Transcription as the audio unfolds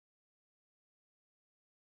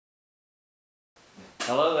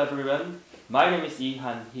Hello everyone, my name is Lee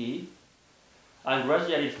Han Hee. I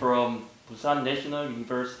graduated from Busan National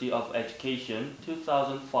University of Education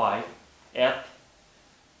 2005 at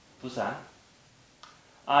Busan.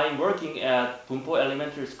 I'm working at Bunpo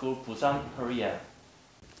Elementary School, Busan, Korea.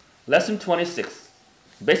 Lesson 26,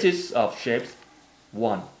 Basis of Shapes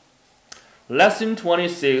 1. Lesson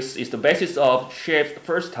 26 is the basis of shapes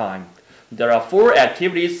first time. There are 4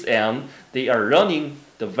 activities and they are learning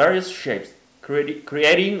the various shapes,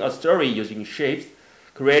 creating a story using shapes,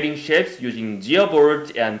 creating shapes using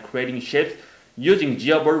Geoboard, and creating shapes using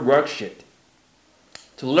Geoboard worksheet.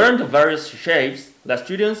 To learn the various shapes, let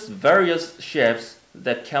students various shapes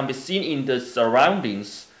that can be seen in the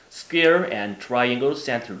surroundings, square and triangle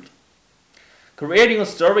centered. Creating a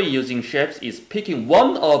story using shapes is picking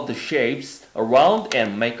one of the shapes around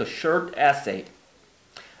and make a short essay.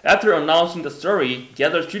 After announcing the story,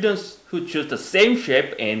 gather students who choose the same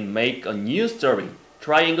shape and make a new story,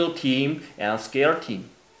 triangle team and square team,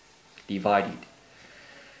 divided.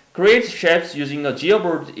 Create shapes using a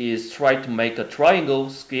geoboard is try to make a triangle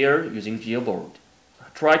square using geoboard.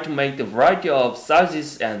 Try to make the variety of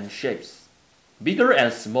sizes and shapes. Bigger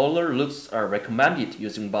and smaller looks are recommended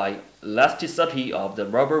using by elasticity of the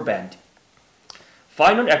rubber band.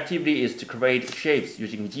 Final activity is to create shapes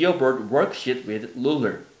using Geoboard worksheet with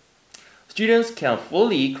ruler. Students can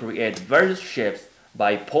fully create various shapes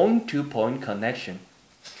by point-to-point connection.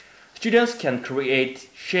 Students can create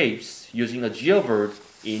shapes using a Geoboard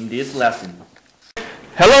in this lesson.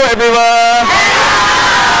 Hello everyone!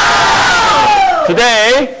 Hello!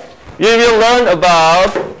 Today, you will learn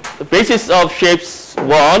about the basis of shapes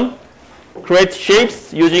 1. Create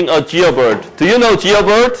shapes using a Geoboard. Do you know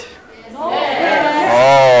Geoboard? Yes.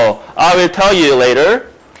 Oh, I will tell you later.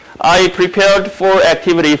 I prepared 4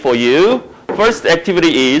 activities for you. First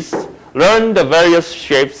activity is learn the various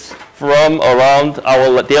shapes from around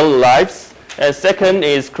our daily lives. And second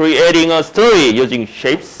is creating a story using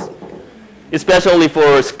shapes, especially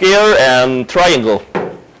for square and triangle.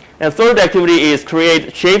 And third activity is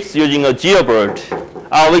create shapes using a Geoboard.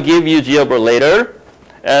 I will give you Geoboard later.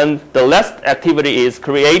 And the last activity is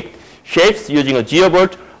create shapes using a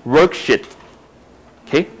Geoboard worksheet.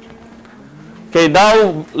 Okay? Okay,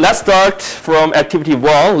 now let's start from activity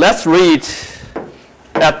 1. Let's read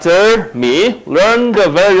after me. Learn the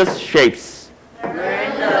various shapes.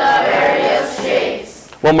 Learn the various shapes.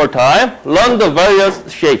 One more time. Learn the various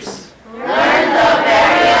shapes. Learn the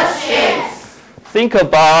various shapes. Think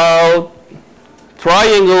about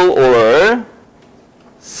triangle or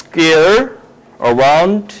square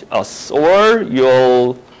around us or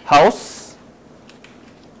your house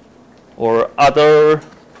or other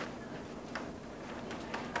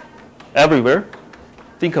everywhere.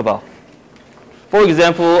 Think about. For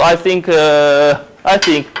example, I think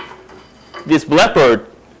this blackbird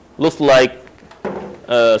looks like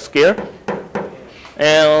a square,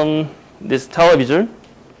 and this television,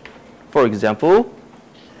 for example,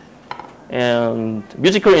 and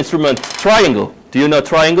musical instrument triangle. Do you know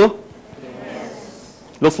triangle? Yes.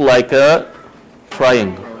 Looks like a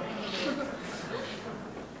triangle.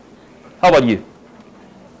 How about you?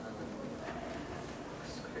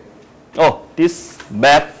 Oh, this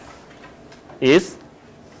map is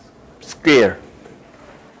square.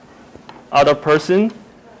 Other person,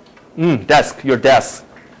 desk, your desk,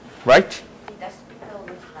 right?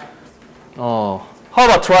 Oh, how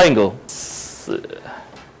about triangle?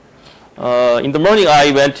 In the morning,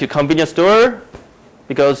 I went to convenience store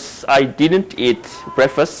because I didn't eat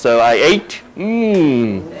breakfast, so I ate.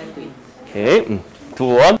 Okay,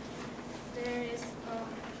 2-1. There is a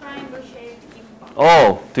triangle-shaped gimbap.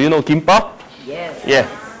 Oh, do you know gimbap? Yes. Yeah.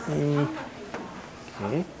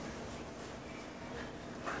 Okay.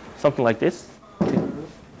 Something like this.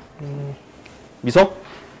 Miso?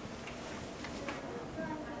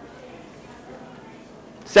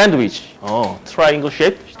 Sandwich. Oh, triangle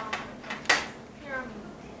shape.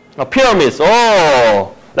 A pyramid.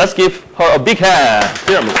 Oh, let's give her a big hand.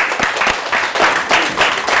 Pyramid.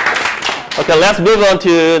 Okay, let's move on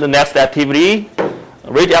to the next activity.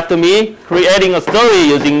 Read after me. Creating a story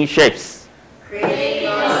using shapes. Creating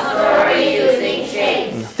a story using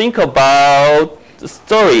shapes. Think about the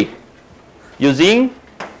story using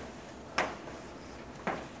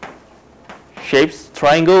shapes,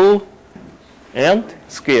 triangle, and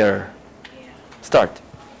square. Start.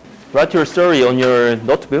 Write your story on your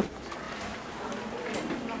notebook.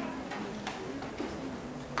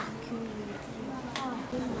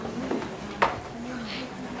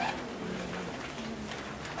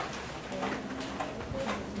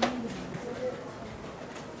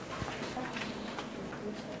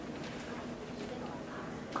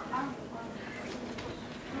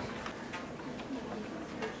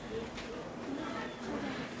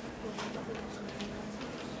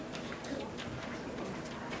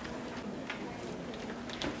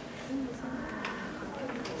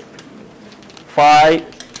 5.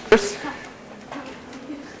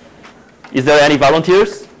 Is there any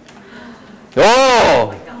volunteers?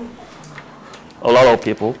 Oh! A lot of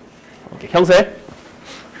people. Okay, 형세?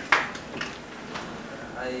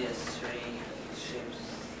 three ships.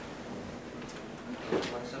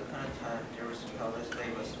 Once upon a time, there was a palace that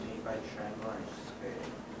was made by triangle and square.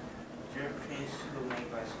 There are prince who made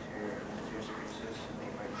by square, and there's princess who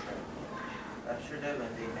made by triangle. After that,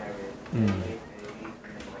 when they married, they made baby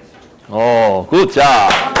made by square. Oh, good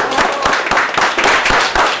job.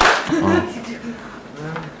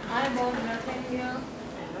 I bought rectangle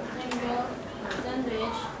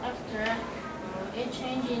sandwich after it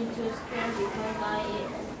changed into square because I eat.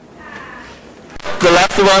 The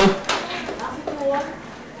last one.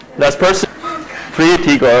 Last person.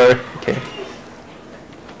 Pretty girl. Okay.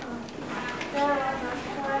 There was a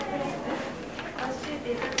square princess, but she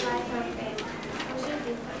didn't like her face, so she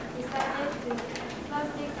decided to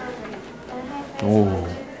plastic surgery, and her face was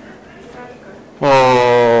circle.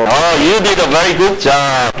 Oh, you did a very good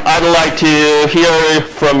job. I'd like to hear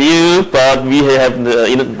from you, but we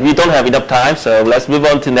don't have enough time, so let's move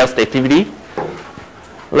on to next activity.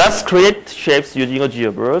 Let's create shapes using a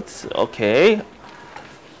GeoBoard. Okay.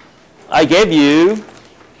 I gave you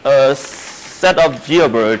a set of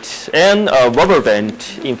GeoBoards and a rubber band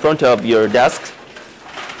in front of your desk.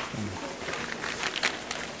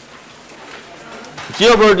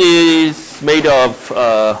 GeoBoard is made of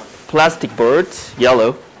plastic board,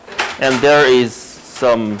 yellow, and there is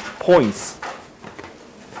some points.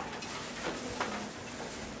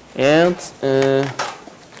 And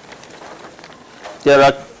there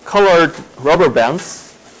are colored rubber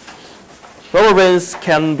bands. Rubber bands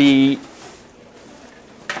can be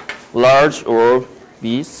large or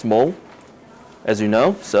be small, as you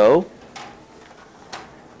know. So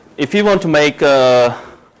if you want to make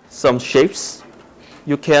some shapes,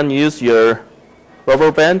 you can use your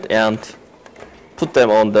rubber band and put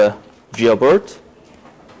them on the GeoBoard.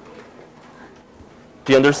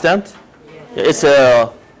 Do you understand? Yes. It's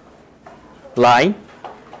a line.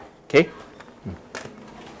 Okay.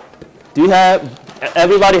 Do you have?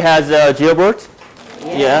 Everybody has a GeoBoard?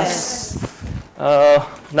 Yes.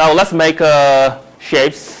 Now let's make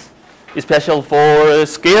shapes, especially for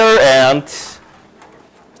square and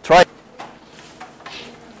triangle.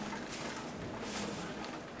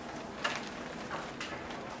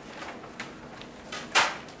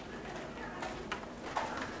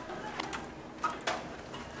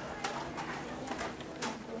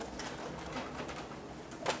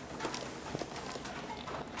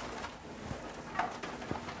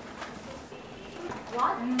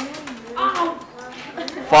 What?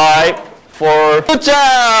 5, 4, good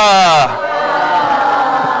job!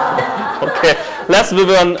 Okay, let's move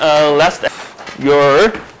on. Let's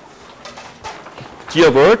your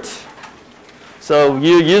GeoBoard. So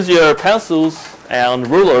you use your pencils and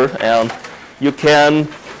ruler, and you can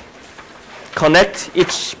connect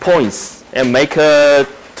each points and make a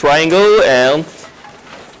triangle and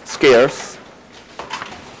squares.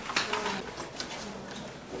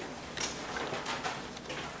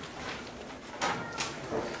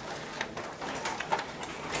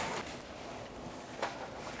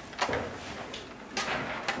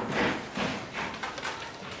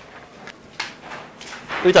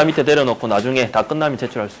 의자 밑에 내려놓고 나중에 다 끝나면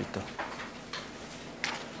제출할 수 있다.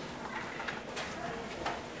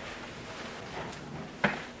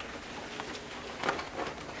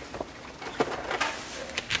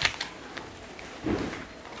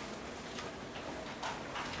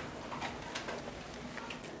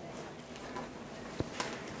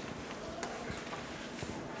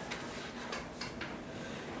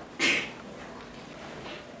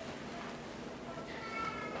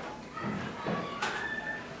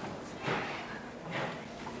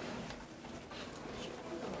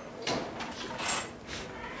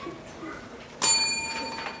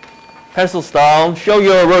 Pencils down. Show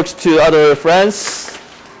your works to other friends.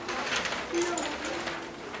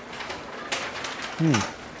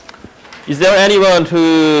 Is there anyone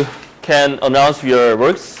who can announce your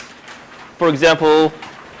works? For example,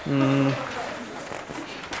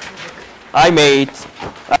 I made.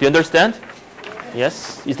 Do you understand?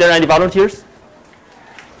 Yes. Is there any volunteers?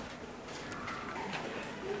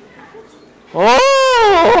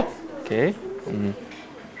 Oh. Okay.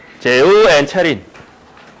 재우 and Cherin.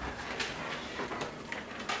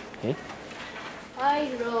 I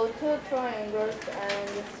drew 2 triangles and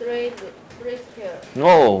 3 squares.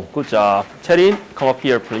 Oh, good job. Cherin, come up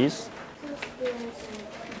here, please. 2 squares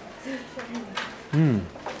Hmm. and 2 triangles.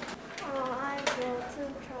 I drew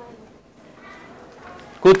 2 triangles.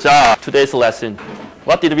 Good job. Today's lesson.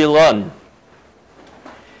 What did we learn?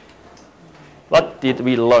 What did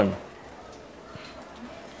we learn?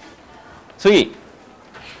 3.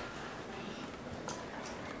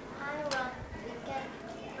 I wrote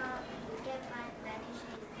get my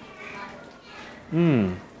vacation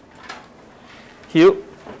life. Hugh?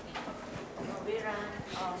 We ran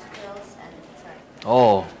our skills and track.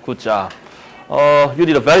 Oh, good job. You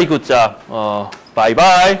did a very good job.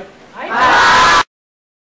 Bye-bye.